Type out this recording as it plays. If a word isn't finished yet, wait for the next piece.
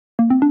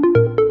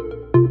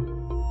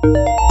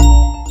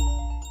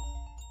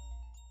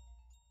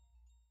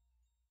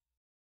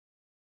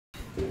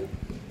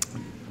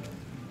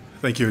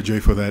Thank you,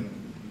 Ajay, for that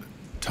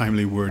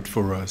timely word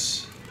for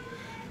us.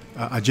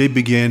 Ajay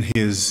began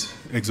his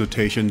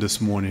exhortation this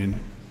morning.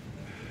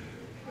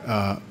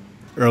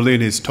 Early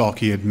in his talk,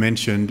 he had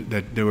mentioned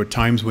that there were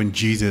times when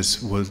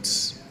Jesus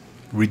was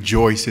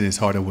rejoiced in his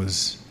heart and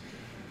was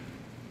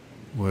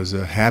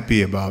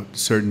happy about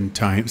certain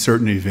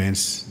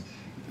events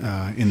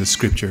in the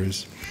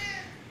scriptures.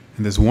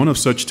 And there's one of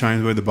such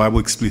times where the Bible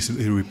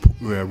explicitly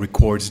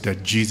records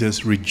that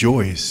Jesus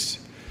rejoiced.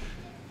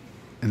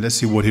 And let's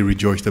see what he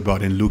rejoiced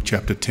about in Luke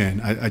chapter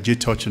 10. I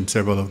did touch on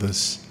several of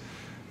this,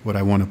 what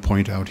I want to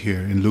point out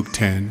here in Luke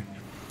 10.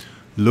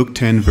 Luke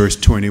 10, verse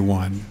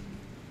 21.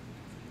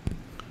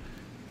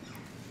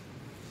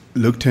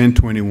 Luke 10,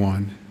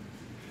 21.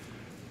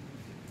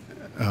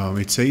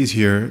 It says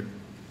here,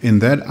 in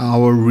that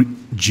hour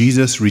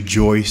Jesus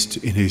rejoiced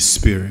in his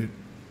spirit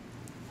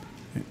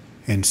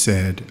and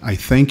said, I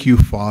thank you,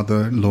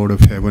 Father, Lord of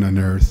heaven and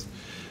earth,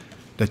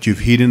 that you've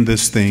hidden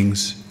these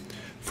things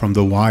from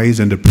the wise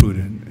and the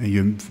prudent,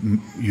 and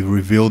you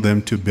revealed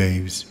them to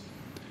babes.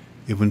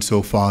 Even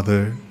so,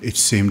 Father, it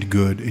seemed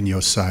good in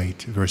your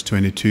sight. Verse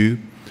 22,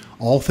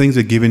 all things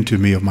are given to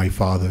me of my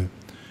Father,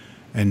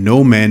 and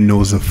no man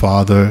knows the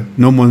Father,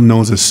 no one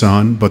knows the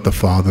Son but the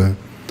Father,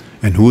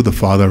 and who the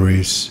Father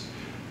is.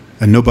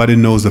 And nobody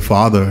knows the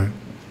Father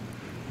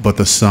but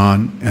the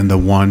Son, and the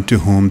one to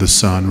whom the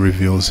Son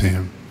reveals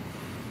him.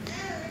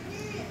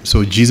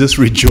 So Jesus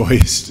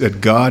rejoiced that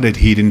God had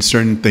hidden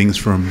certain things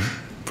from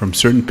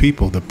certain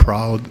people, the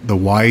proud, the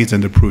wise,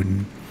 and the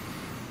prudent,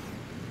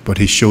 but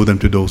he showed them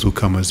to those who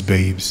come as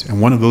babes. And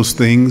one of those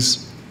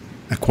things,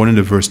 according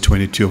to verse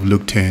 22 of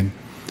Luke 10,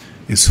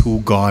 is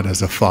who God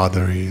as a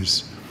Father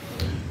is.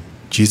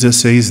 Jesus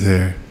says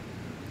there,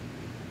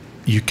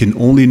 you can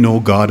only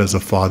know God as a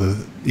Father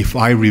if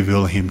I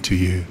reveal him to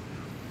you.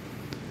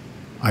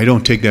 I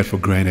don't take that for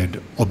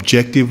granted.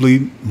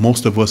 Objectively,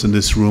 most of us in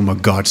this room are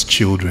God's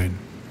children.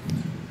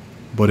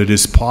 But it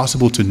is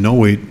possible to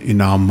know it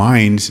in our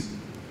minds,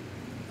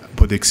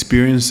 but the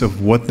experience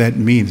of what that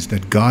means,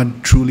 that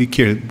God truly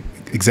cared,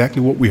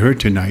 exactly what we heard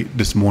tonight,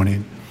 this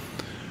morning.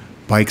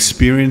 By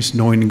experience,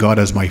 knowing God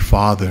as my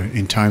Father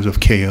in times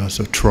of chaos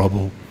or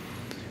trouble,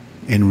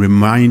 and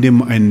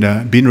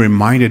being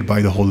reminded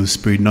by the Holy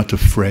Spirit not to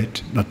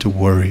fret, not to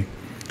worry.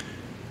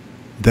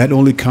 That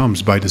only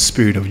comes by the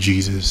Spirit of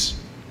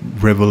Jesus,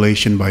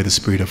 revelation by the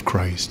Spirit of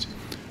Christ.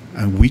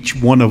 And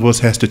which one of us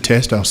has to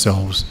test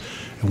ourselves?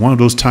 And one of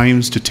those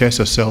times to test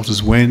ourselves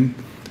is when,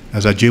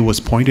 as Ajay was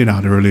pointing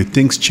out earlier,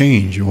 things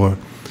change, or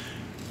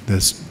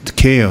there's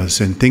chaos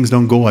and things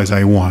don't go as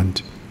I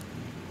want.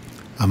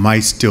 Am I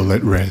still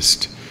at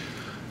rest?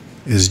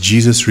 Is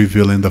Jesus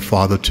revealing the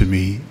Father to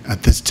me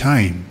at this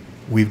time?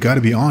 We've got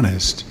to be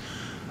honest.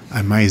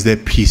 Is there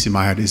peace in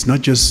my heart? It's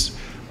not just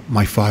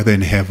my Father in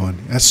heaven.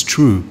 That's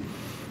true.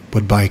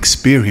 But by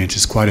experience,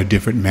 it's quite a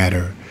different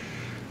matter.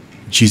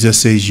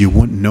 Jesus says you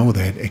won't know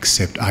that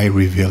except I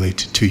reveal it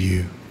to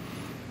you.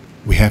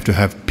 We have to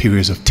have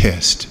periods of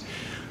test.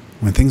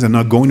 When things are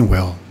not going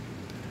well,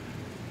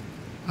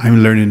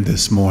 I'm learning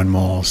this more and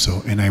more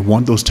also. And I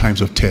want those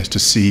times of test to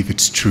see if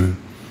it's true.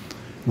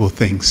 Will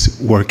things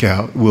work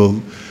out?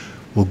 Will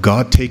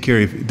God take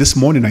care of it? This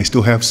morning I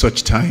still have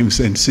such times,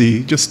 and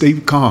see, just stay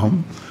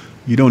calm.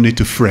 You don't need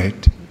to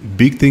fret.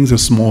 Big things or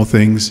small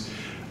things,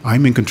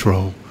 I'm in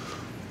control.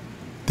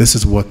 This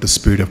is what the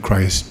Spirit of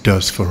Christ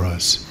does for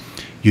us.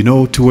 You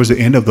know, towards the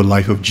end of the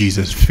life of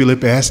Jesus,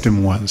 Philip asked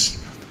him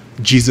once,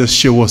 Jesus,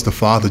 show us the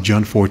Father,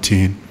 John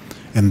 14,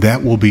 and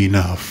that will be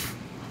enough.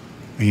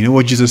 And you know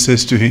what Jesus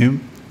says to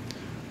him?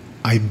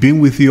 I've been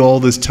with you all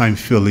this time,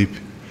 Philip,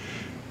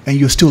 and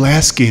you're still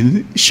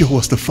asking, show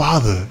us the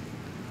Father.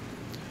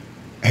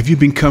 Have you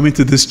been coming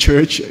to this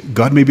church?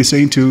 God may be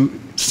saying to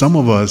some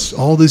of us,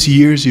 all these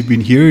years you've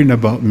been hearing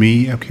about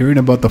me, I'm hearing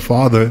about the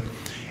Father,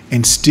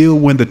 and still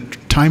when the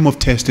time of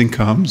testing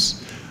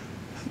comes,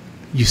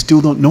 you still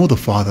don't know the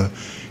Father.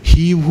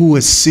 He who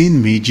has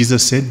seen me,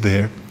 Jesus said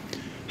there,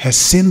 has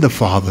seen the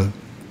Father.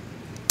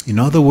 In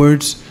other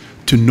words,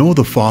 to know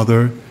the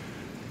Father,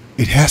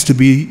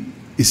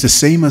 it's the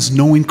same as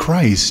knowing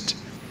Christ.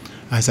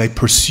 As I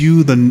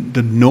pursue the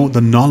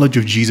knowledge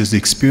of Jesus, the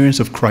experience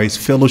of Christ,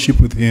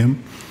 fellowship with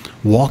him,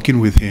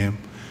 walking with him,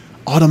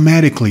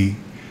 automatically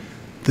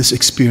this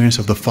experience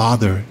of the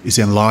Father is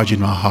enlarged in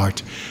my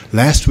heart.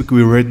 Last week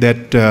we read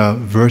that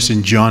verse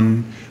in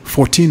John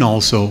 14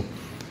 also,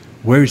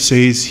 where it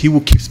says, he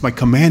will keep my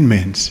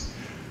commandments,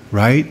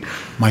 right?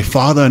 My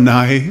Father and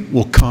I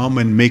will come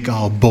and make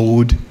our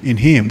abode in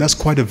him. That's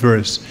quite a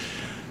verse.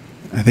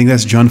 I think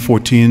that's John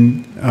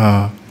 14,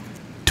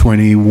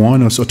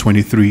 21 or so,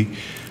 23.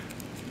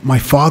 My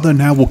Father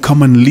now will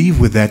come and live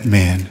with that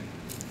man.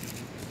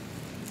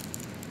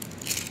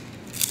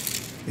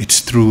 It's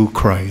through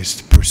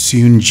Christ,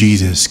 pursuing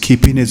Jesus,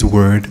 keeping his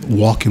word,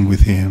 walking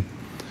with him.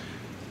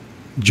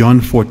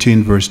 John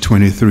 14 verse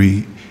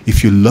 23.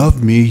 If you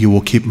love me, you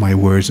will keep my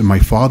words, and my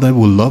Father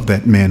will love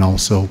that man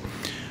also.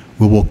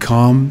 We will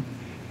come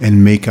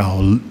and make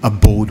our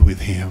abode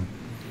with him.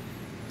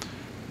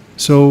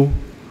 So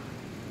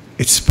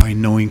It's by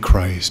knowing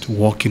Christ,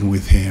 walking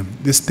with Him.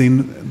 This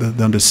thing,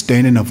 the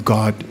understanding of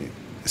God,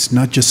 it's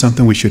not just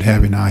something we should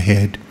have in our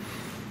head,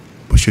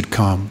 but should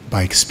come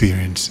by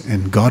experience.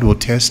 And God will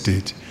test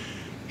it.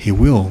 He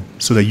will,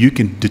 so that you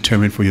can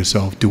determine for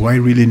yourself, do I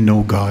really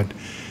know God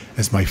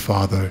as my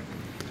Father?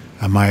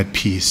 Am I at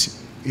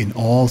peace in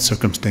all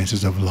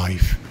circumstances of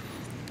life?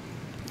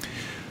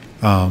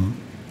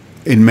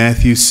 In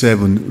Matthew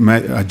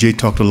 7, Jay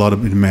talked a lot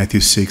in Matthew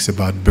 6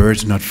 about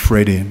birds not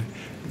fretting,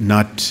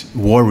 not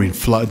worrying,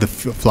 the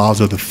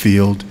flowers of the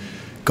field.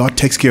 God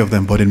takes care of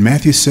them. But in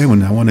Matthew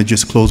 7, I want to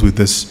just close with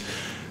this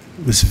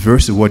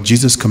verse of what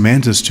Jesus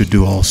commands us to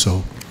do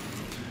also.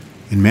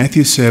 In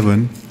Matthew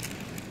 7,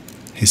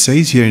 He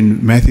says here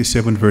in Matthew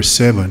 7 verse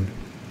 7,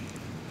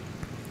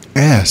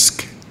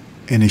 ask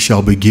and it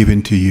shall be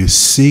given to you.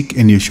 Seek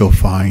and you shall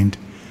find.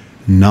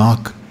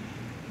 Knock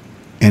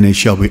and it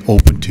shall be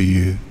opened to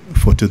you.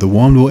 For to the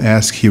one who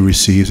asks he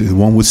receives, and the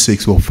one who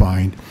seeks will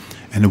find,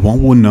 and the one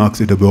who knocks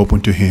it will be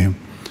opened to him.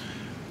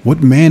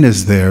 What man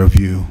is there of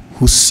you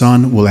whose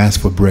son will ask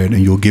for bread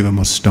and you'll give him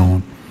a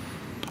stone?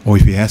 Or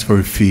if he asks for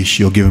a fish,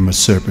 you'll give him a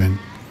serpent?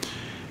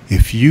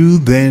 If you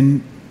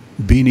then,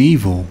 being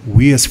evil,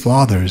 we as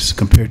fathers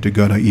compared to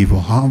God are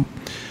evil, how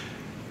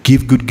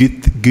give good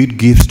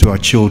gifts to our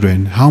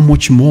children, how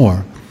much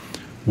more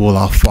will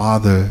our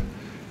Father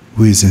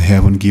who is in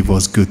heaven give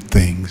us good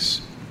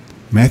things?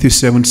 Matthew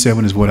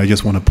 7:7 is what I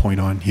just want to point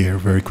on here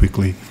very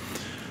quickly.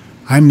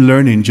 I'm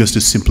learning just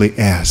to simply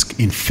ask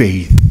in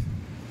faith.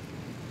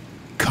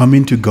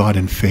 Coming to God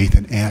in faith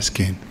and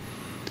asking.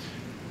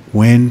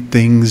 When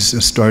things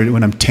are started,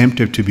 when I'm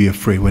tempted to be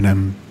afraid, when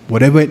I'm,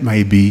 whatever it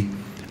might be,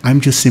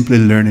 I'm just simply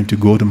learning to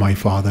go to my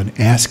Father and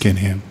asking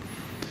Him.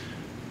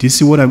 Do you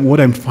see what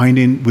I'm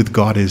finding with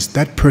God is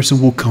that person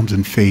who comes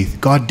in faith,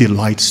 God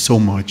delights so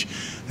much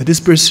that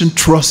this person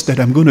trusts that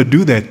I'm going to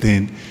do that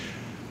thing.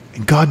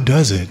 And God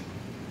does it.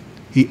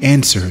 He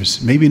answers.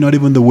 Maybe not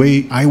even the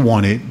way I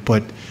want it,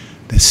 but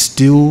there's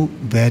still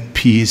that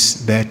peace,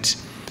 that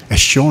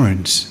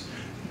assurance.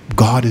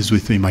 God is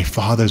with me. My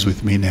Father is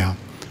with me now.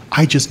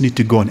 I just need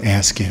to go and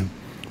ask Him.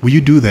 Will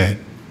you do that?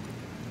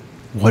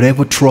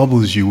 Whatever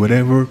troubles you,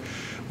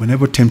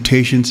 whenever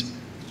temptations,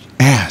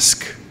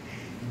 ask.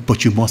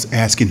 But you must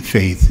ask in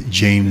faith,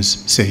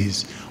 James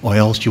says, or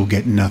else you'll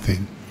get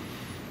nothing.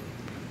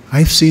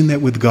 I've seen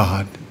that with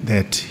God,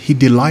 that He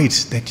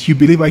delights that you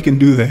believe I can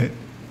do that.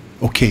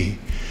 Okay,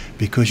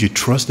 because you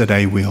trust that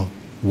I will.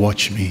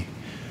 Watch me.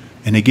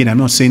 And again, I'm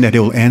not saying that He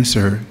will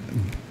answer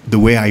the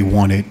way I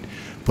want it,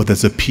 but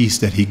there's a peace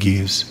that He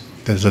gives.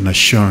 There's an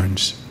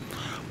assurance.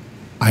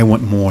 I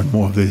want more and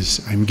more of this.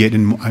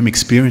 I'm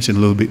experiencing a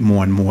little bit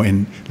more and more.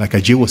 And like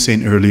Ajay was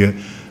saying earlier,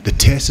 the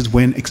test is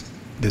when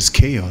there's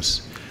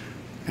chaos.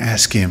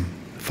 Ask Him,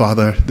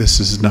 Father, this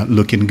is not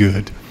looking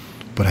good,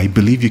 but I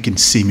believe you can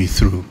see me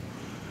through.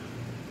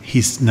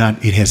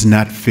 It has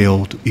not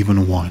failed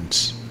even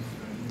once.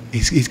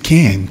 It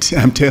can't.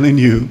 I'm telling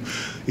you,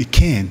 it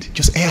can't.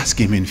 Just ask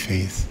Him in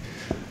faith.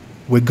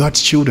 We're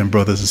God's children,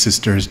 brothers and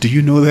sisters. Do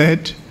you know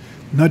that?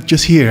 Not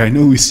just here. I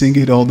know we sing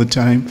it all the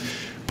time.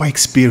 By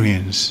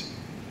experience,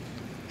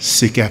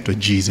 seek after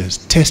Jesus.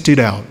 Test it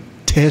out.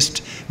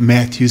 Test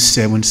Matthew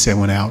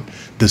 7:7 out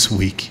this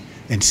week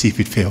and see if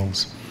it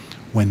fails.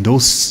 When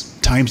those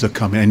times are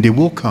coming, and they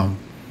will come,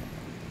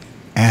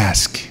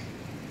 ask.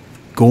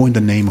 Go in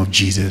the name of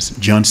Jesus.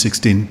 John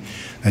 16,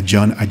 that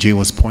John Ajay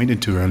was pointing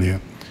to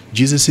earlier.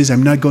 Jesus says,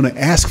 I'm not going to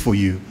ask for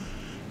you.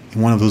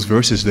 In one of those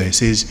verses there, it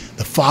says,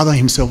 the Father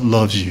Himself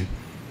loves you.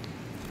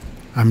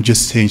 I'm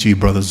just saying to you,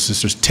 brothers and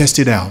sisters, test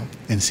it out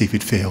and see if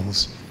it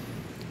fails.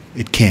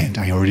 It can't.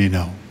 I already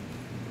know.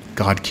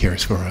 God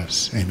cares for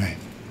us. Amen.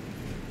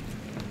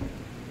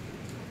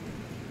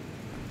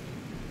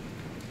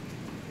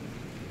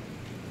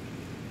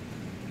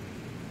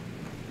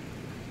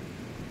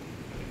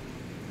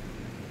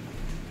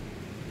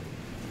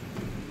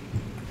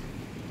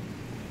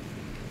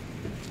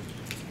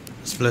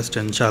 Blessed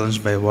and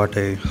challenged by what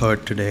I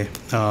heard today.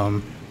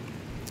 Brother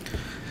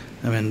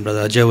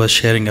Ajay was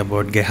sharing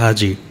about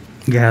Gehazi,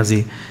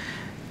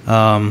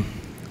 and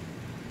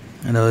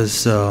I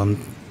was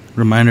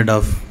reminded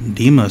of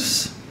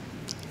Demas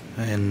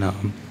in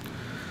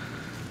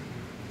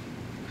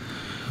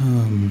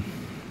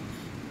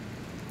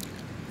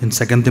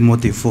 2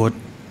 Timothy 4,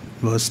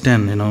 verse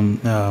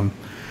 10.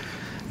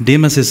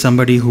 Demas is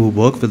somebody who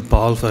worked with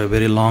Paul for a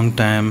very long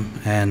time,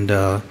 and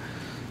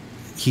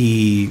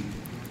he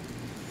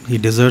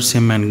deserts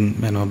him,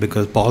 and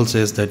because Paul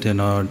says that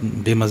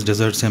Demas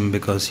deserts him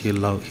because he's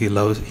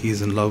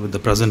in love with the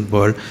present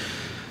world,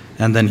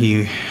 and then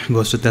he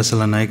goes to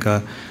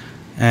Thessalonica,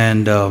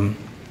 and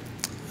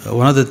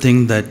one of the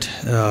things that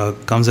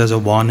comes as a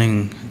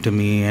warning to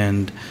me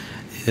and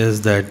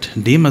is that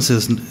Demas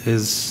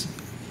is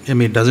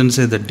it doesn't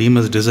say that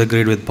Demas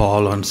disagreed with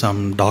Paul on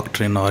some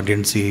doctrine or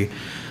didn't see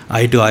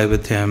eye to eye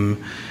with him.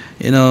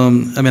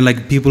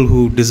 Like people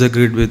who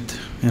disagreed with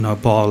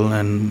Paul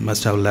and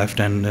must have left,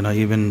 and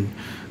even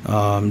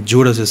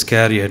Judas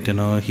Iscariot,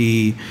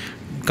 he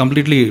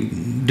completely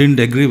didn't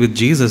agree with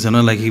Jesus.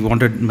 Like he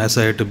wanted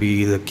Messiah to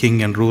be the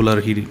king and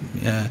ruler.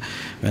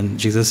 When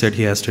Jesus said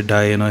he has to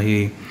die,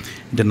 he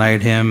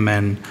denied him.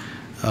 And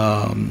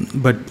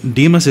but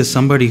Demas is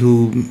somebody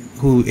who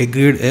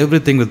agreed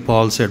everything with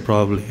Paul said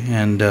probably,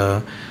 and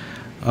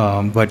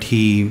but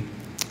his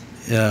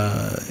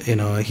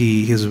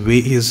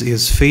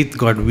faith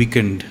got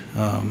weakened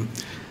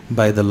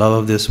by the love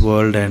of this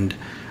world. And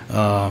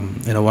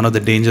one of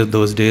the dangers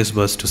those days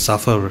was to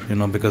suffer,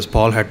 because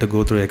Paul had to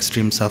go through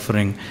extreme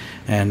suffering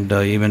and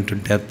even to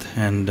death.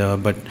 And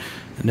but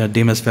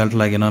Demas felt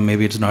like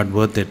maybe it's not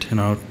worth it,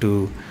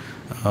 to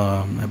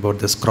about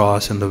this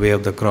cross and the way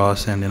of the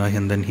cross, and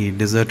and then he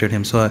deserted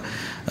him. So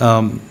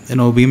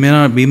we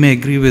may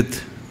agree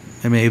with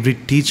every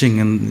teaching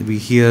and we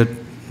hear,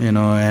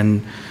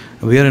 and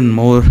we are in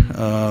more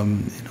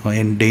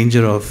in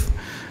danger of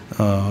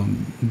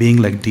being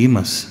like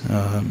Demas,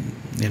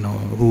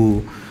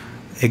 who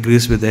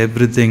agrees with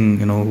everything,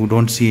 who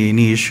don't see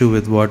any issue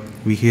with what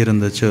we hear in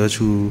the church,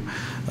 who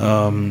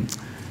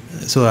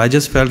so I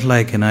just felt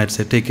like I'd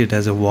say take it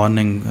as a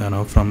warning,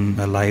 from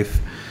a life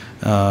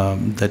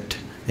that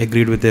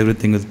agreed with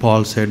everything that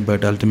Paul said,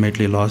 but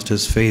ultimately lost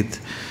his faith.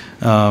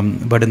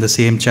 But in the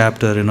same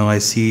chapter, I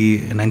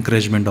see an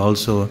encouragement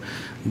also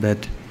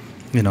that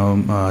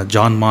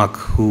John Mark,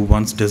 who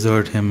once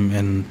deserted him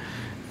in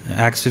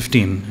Acts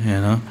 15,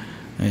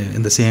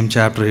 in the same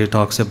chapter he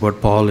talks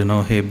about Paul,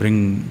 hey,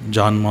 bring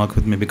John Mark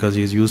with me because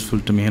he's useful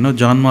to me.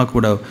 John Mark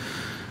would have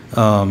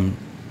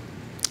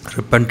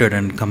repented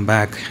and come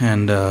back,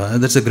 and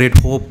that's a great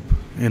hope,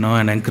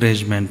 and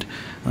encouragement.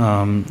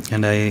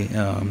 And I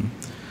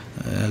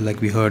like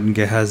we heard in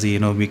Gehazi,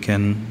 we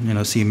can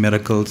see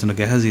miracles.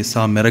 Gehazi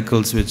saw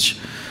miracles which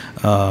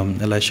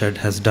Elisha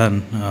has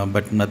done,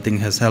 but nothing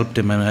has helped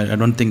him, and I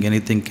don't think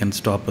anything can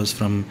stop us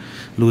from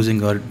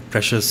losing our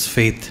precious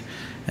faith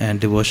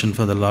and devotion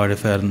for the Lord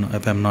if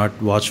I'm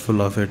not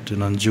watchful of it.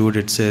 In Jude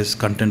it says,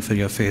 "Contend for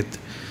your faith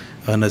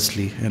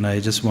earnestly," and I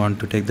just want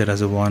to take that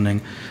as a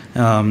warning.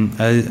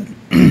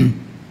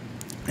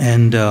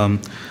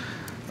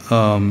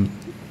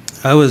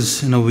 I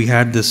was, we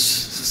had this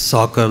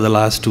soccer the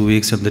last 2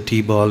 weeks, and the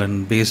t-ball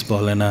and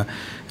baseball, and I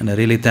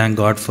really thank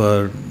God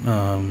for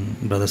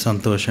Brother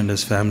Santosh and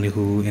his family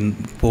who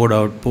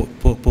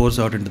pours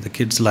out into the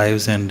kids'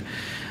 lives. And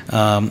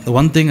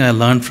one thing I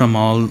learned from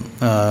all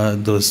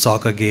those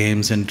soccer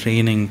games and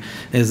training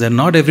is that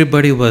not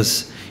everybody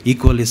was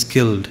equally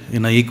skilled,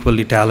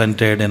 equally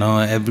talented.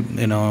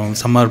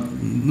 Some are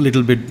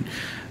little bit.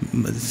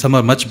 Some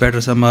are much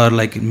better, some are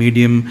like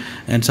medium,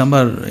 and some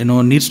are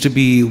needs to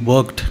be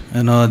worked.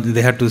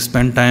 They had to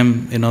spend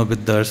time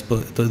with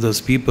those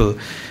people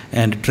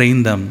and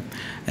train them.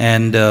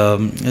 And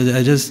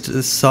I just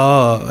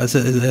I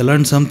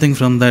learned something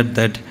from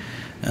that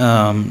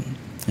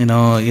in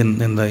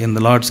the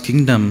Lord's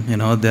kingdom,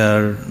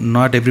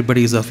 not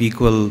everybody is of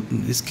equal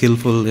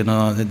skillful.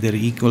 They're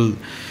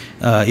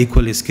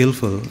equally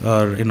skillful,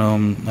 or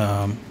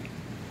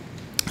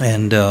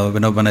and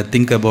when I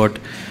think about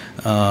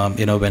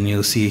when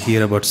you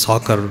hear about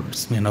soccer,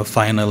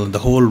 final, the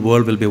whole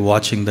world will be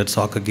watching that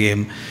soccer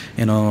game.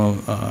 The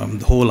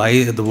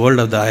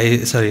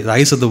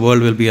eyes of the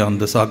world will be on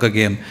the soccer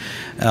game.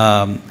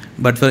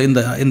 But in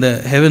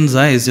the heaven's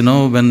eyes,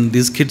 when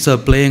these kids are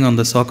playing on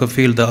the soccer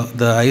field,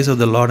 the eyes of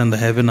the Lord in the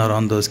heaven are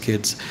on those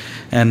kids,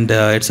 and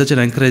it's such an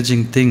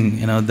encouraging thing,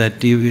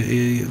 that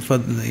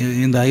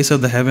in the eyes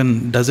of the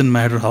heaven, doesn't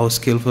matter how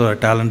skillful or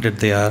talented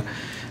they are,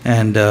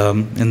 and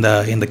in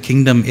the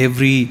kingdom,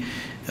 every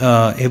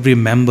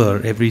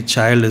member, every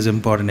child is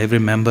important. Every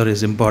member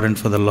is important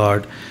for the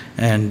Lord.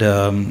 And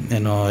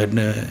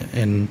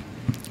in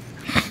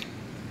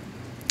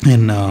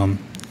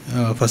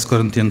 1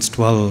 Corinthians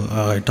 12,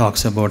 it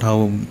talks about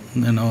how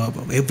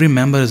every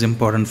member is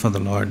important for the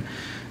Lord.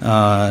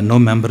 No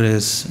member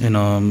is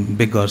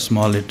big or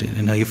small.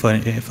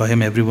 For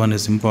him, everyone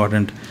is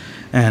important.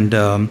 And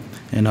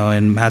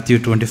in Matthew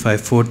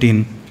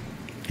 25:14,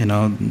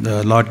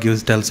 the Lord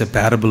tells a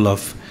parable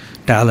of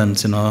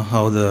talents,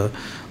 how the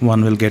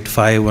one will get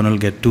 5, one will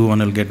get 2, one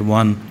will get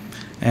 1,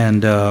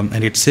 and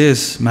it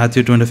says,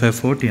 Matthew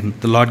 25:14,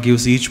 the Lord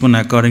gives each one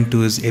according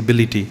to his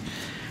ability,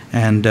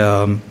 and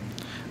the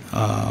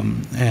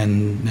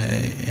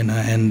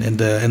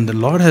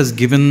Lord has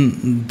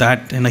given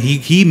that,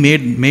 He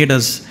made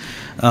us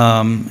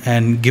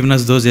and given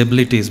us those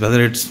abilities,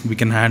 whether we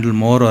can handle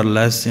more or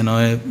less, in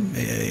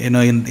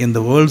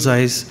the world's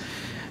eyes.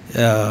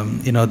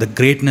 The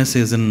greatness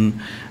is in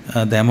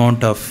the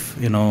amount of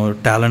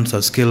talents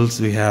or skills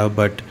we have,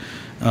 but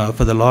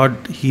for the Lord,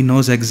 He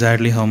knows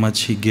exactly how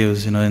much He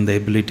gives in the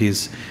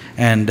abilities.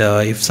 And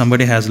if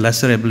somebody has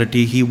lesser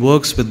ability, He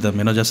works with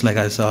them. Just like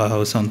I saw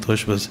how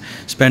Santosh was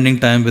spending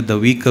time with the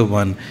weaker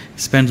one,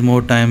 He spends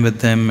more time with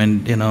them,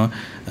 and the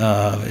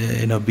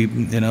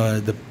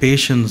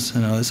patience.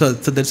 So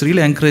that's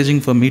really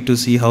encouraging for me to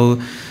see how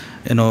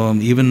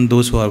even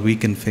those who are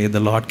weak in faith,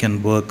 the Lord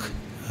can work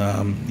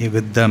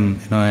with them,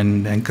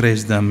 and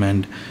encourage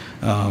them,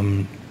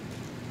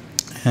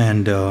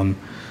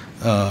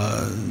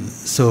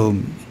 so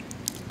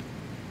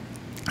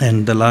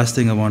And the last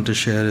thing I want to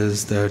share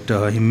is that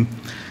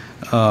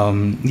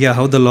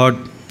how the Lord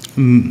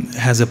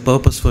has a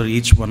purpose for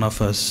each one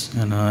of us,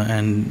 and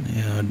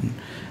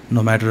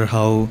no matter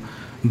how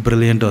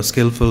brilliant or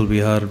skillful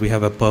we are, we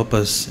have a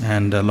purpose,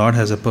 and the Lord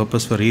has a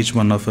purpose for each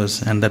one of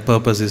us, and that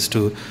purpose is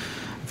to,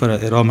 for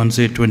Romans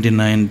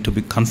 8:29, to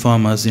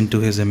conform us into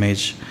His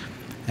image,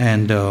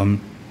 and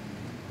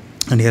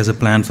He has a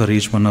plan for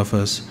each one of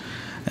us,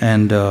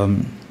 and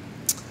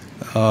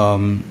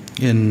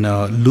in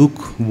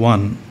Luke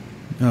 1,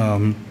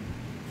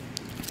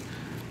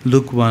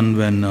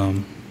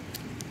 when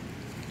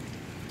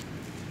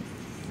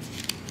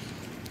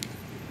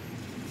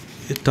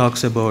it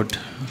talks about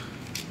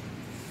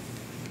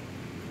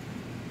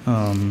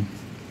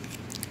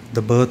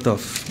the birth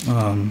of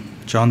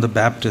John the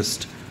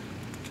Baptist,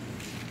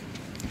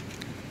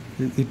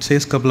 it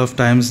says a couple of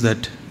times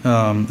that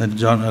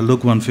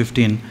Luke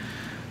 1:15,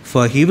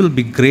 for he will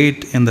be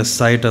great in the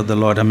sight of the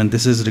Lord. I mean,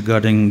 this is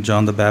regarding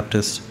John the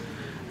Baptist,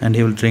 and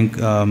he will drink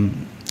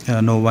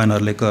no wine or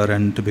liquor,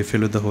 and to be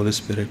filled with the Holy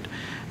Spirit.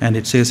 And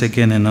it says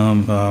again,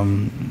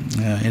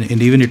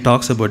 and even it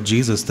talks about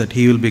Jesus, that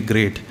he will be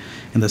great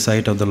in the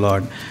sight of the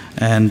Lord.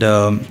 And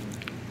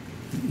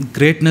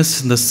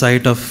greatness in the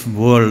sight of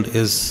world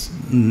is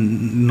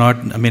not,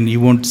 I mean, you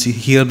won't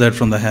hear that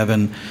from the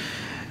heaven.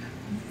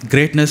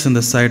 Greatness in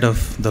the sight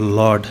of the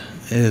Lord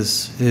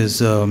is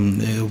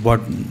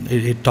what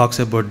it talks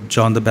about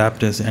John the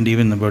Baptist and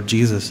even about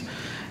Jesus.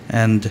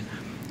 And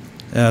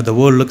the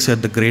world looks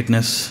at the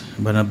greatness,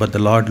 but the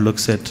Lord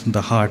looks at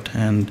the heart.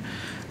 And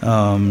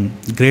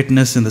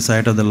greatness in the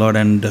sight of the Lord,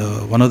 and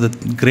one of the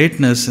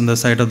greatness in the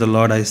sight of the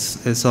Lord, I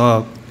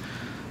saw,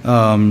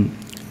 I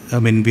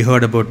mean, we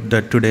heard about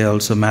that today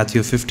also,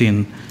 Matthew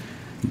 15.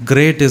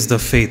 Great is the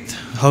faith.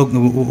 Oh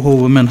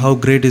woman, how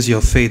great is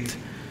your faith.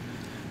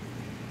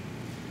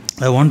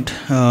 I want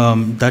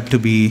that to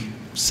be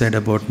said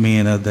about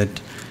me,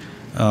 that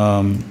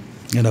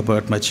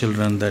about my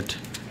children, that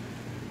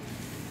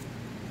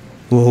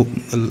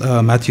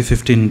Matthew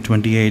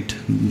 15:28,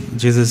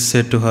 Jesus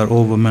said to her,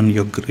 "Oh woman,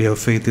 your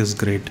faith is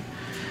great."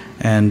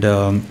 And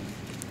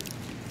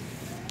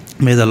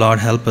may the Lord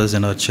help us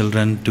and our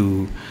children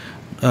to,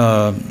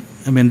 I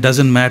mean,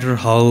 doesn't matter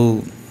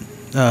how,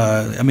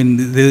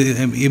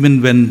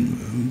 even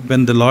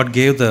when the Lord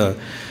gave the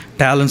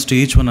talents to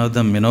each one of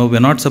them, we're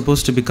not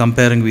supposed to be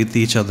comparing with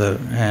each other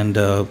and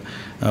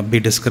be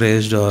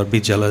discouraged or be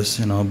jealous,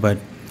 but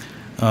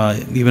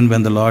even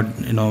when the Lord,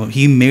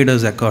 He made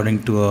us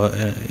according to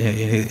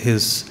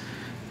His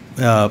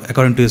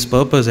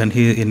purpose, and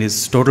He, in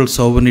His total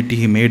sovereignty,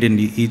 He made in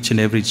each and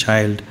every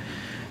child,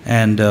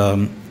 and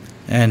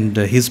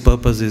His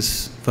purpose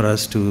is for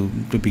us to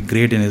be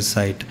great in His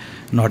sight,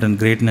 not in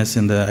greatness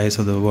in the eyes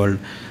of the world.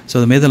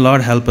 So may the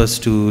Lord help us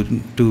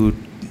to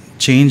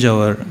change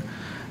our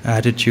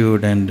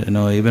attitude, and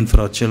even for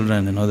our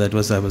children, that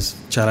was, I was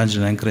challenged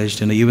and encouraged,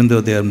 even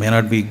though they may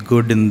not be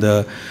good in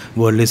the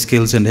worldly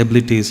skills and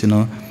abilities,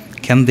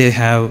 can they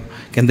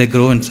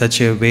grow in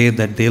such a way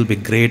that they'll be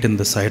great in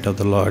the sight of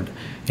the Lord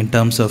in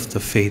terms of the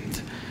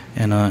faith,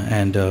 and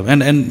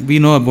we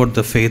know about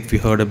the faith we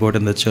heard about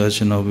in the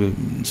church.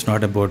 It's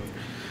not about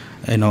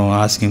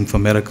asking for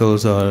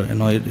miracles, or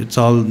it's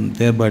all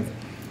there, but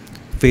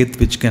faith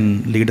which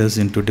can lead us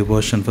into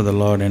devotion for the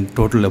Lord and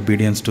total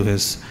obedience to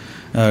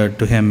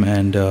Him.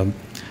 And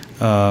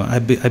I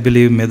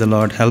believe, may the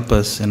Lord help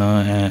us,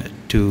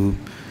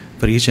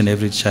 for each and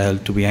every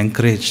child to be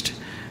encouraged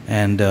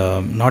and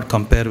not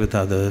compare with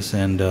others,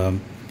 and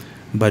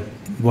but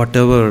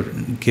whatever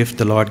gift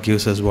the Lord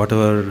gives us,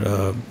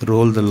 whatever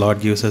role the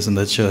Lord gives us in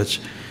the church,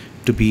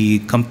 to be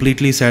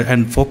completely set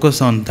and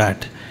focus on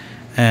that,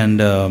 and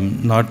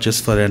not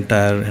just for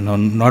entire,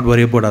 not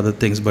worry about other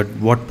things, but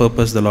what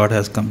purpose the Lord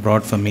has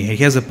brought for me.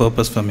 He has a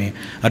purpose for me.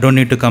 I don't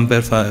need to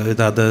compare with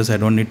others. I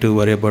don't need to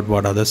worry about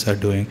what others are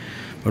doing,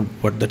 but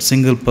what that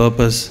single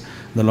purpose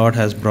the Lord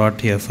has brought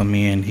here for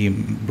me, and He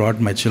brought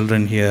my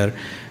children here,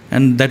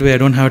 and that way I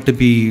don't have to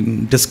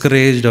be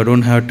discouraged, or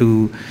don't have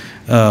to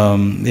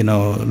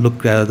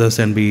look at others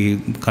and be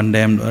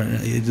condemned.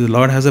 The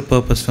Lord has a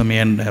purpose for me,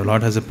 and the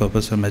Lord has a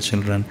purpose for my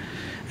children,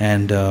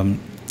 and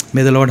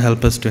may the Lord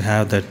help us to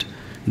have that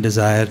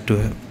desire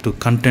to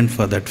contend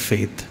for that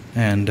faith,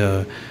 and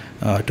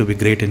to be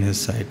great in His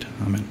sight.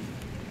 Amen.